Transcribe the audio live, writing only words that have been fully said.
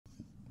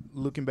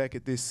looking back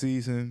at this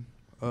season,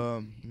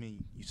 I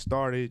mean, you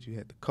started, you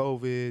had the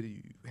COVID,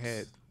 you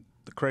had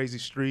the crazy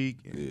streak.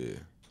 Yeah.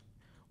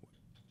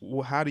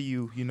 Well, how do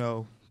you,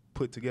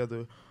 put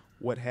together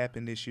what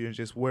happened this year and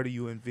just where do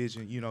you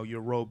envision,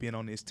 your role being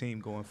on this team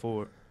going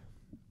forward?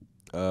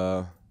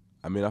 I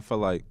mean, I feel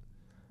like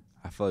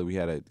we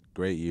had a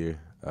great year.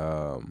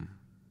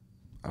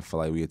 I feel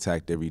like we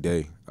attacked every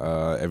day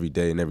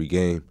in every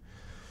game.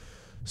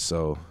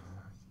 So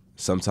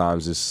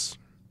sometimes it's,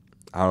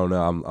 I don't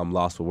know, I'm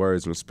lost for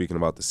words when speaking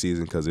about the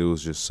season because it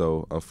was just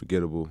so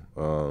unforgettable.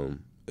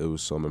 It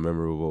was so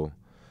memorable,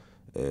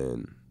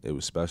 and it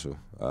was special.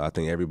 I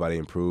think everybody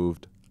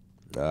improved.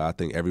 I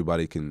think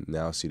everybody can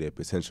now see their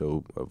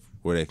potential of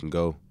where they can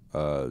go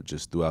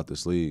just throughout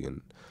this league.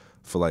 And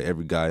I feel like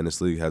every guy in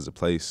this league has a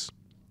place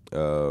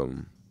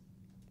that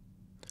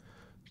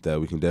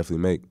we can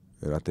definitely make.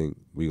 And I think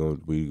we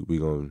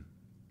gonna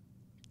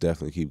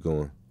definitely keep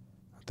going.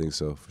 I think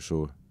so, for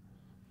sure.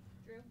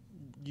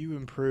 You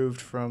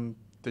improved from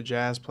the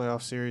Jazz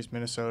playoff series,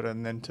 Minnesota,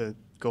 and then to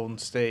Golden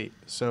State.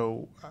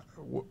 So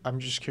I'm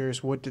just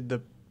curious, what did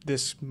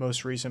this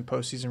most recent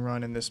postseason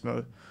run and this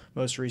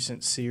most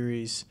recent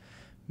series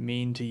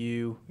mean to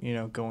you,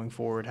 going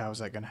forward? How is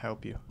that going to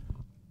help you?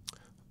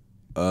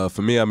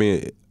 For me, I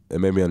mean, it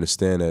made me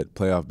understand that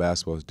playoff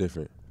basketball is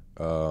different.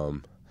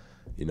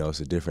 It's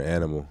a different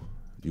animal.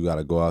 You got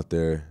to go out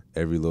there.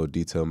 Every little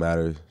detail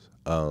matters.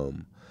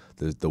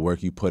 The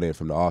work you put in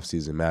from the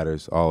offseason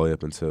matters all the way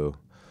up until,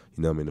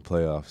 the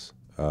playoffs.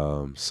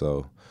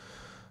 So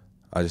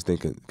I just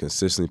think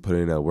consistently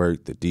putting in that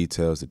work, the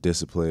details, the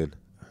discipline,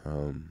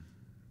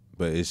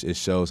 but it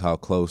shows how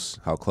close,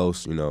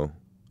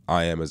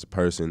 I am as a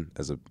person,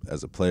 as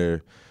a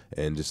player,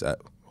 and just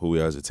who we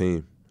are as a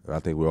team. And I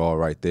think we're all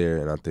right there,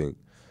 and I think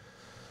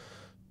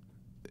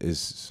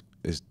it's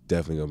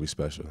definitely going to be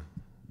special.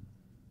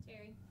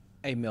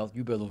 Hey, Mel,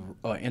 you've been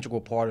an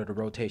integral part of the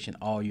rotation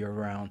all year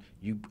round.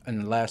 In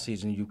the last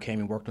season, you came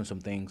and worked on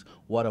some things.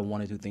 What are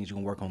one or two things you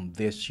can work on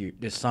this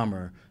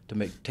summer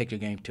to take your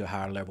game to a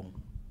higher level?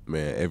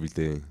 Man,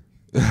 everything.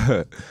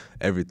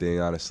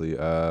 Everything, honestly.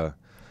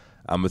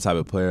 I'm the type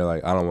of player, I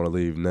don't want to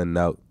leave nothing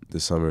out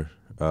this summer.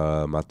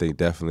 I think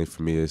definitely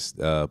for me it's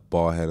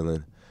ball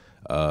handling,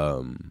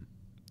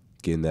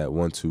 getting that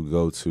 1-2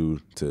 go-to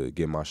to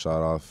get my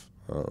shot off.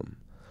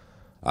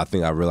 I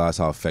think I realized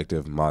how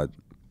effective my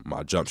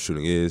jump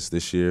shooting is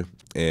this year,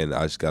 and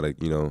I just got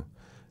to,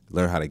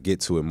 learn how to get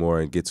to it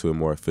more and get to it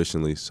more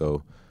efficiently.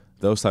 So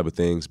those type of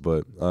things,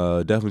 but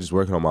definitely just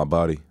working on my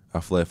body. I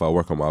feel like if I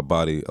work on my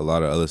body, a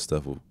lot of other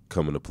stuff will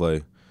come into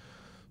play.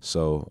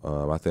 So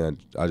I think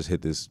I just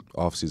hit this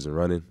off-season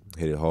running,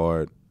 hit it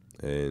hard,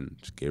 and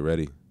just get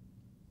ready.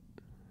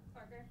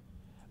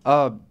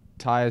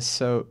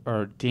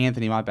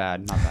 De'Anthony, my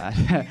bad.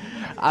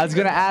 I was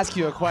going to ask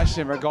you a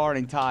question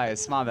regarding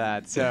Tyus, my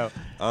bad. So,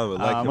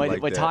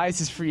 with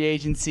Tyus' free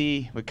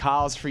agency, with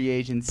Kyle's free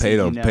agency. Pay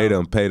them, man.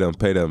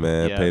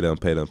 Yeah. Pay them.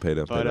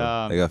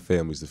 They got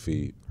families to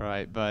feed.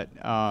 Right, but,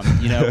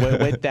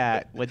 with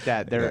that,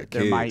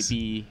 there might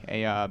be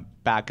a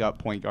backup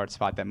point guard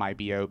spot that might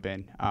be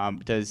open.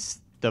 Does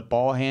the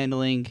ball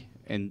handling,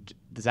 and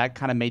does that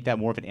kind of make that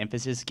more of an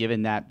emphasis,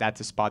 given that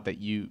that's a spot that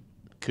you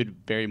could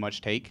very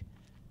much take?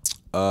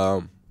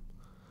 I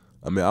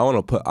mean, I don't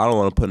want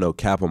to put no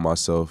cap on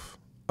myself.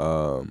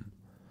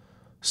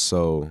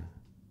 So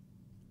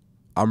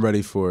I'm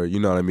ready for,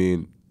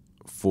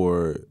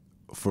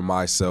 for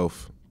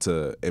myself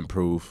to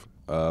improve.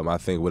 I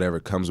think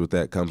whatever comes with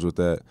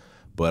that.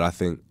 But I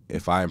think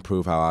if I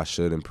improve how I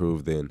should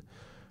improve, then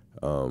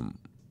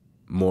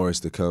more is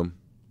to come.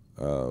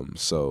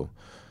 So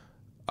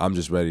I'm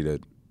just ready to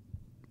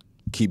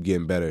keep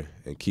getting better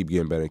and keep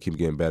getting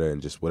better,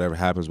 and just whatever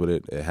happens with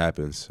it, it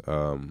happens.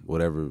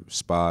 Whatever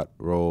spot,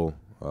 role,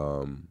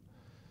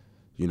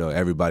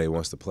 everybody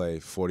wants to play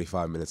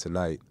 45 minutes a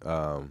night,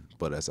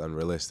 but that's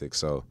unrealistic.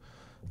 So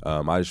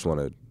I just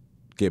want to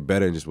get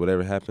better, and just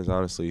whatever happens,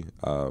 honestly,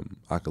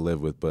 I can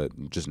live with.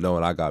 But just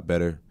knowing I got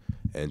better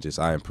and just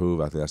I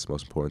improve, I think that's the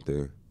most important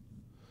thing.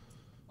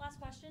 Last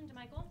question to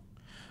Michael.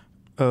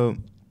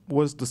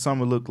 What does the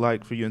summer look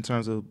like for you in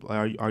terms of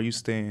are you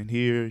staying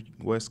here,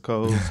 West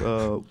Coast?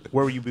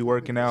 Where will you be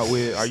working out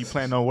with? Are you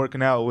planning on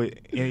working out with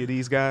any of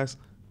these guys?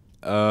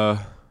 I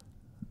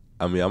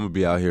mean, I'll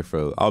be out here for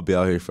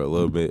a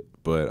little bit,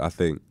 but I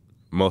think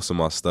most of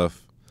my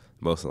stuff,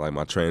 most of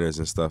my trainers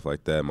and stuff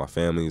like that, my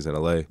family's in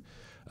LA,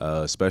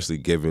 especially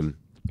given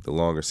the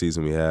longer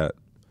season we had.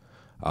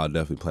 I'll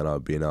definitely plan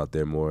on being out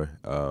there more.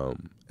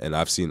 And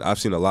I've seen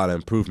a lot of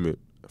improvement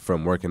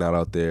from working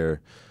out there.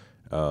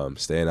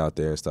 Staying out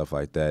there and stuff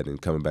like that,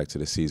 and coming back to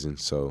the season.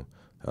 So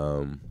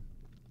I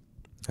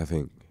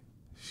think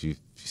if you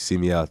see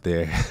me out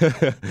there,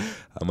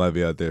 I might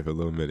be out there for a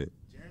little minute.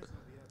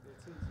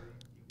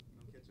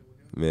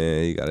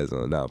 Man, he got his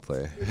own now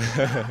play.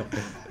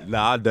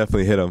 I'll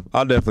definitely hit him.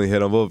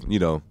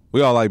 We'll,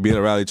 we all like being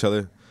around each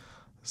other.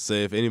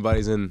 Say if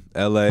anybody's in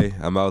LA,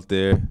 I'm out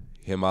there,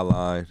 hit my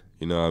line,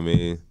 you know what I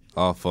mean?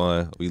 All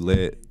fun, we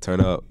lit,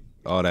 turn up,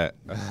 all that.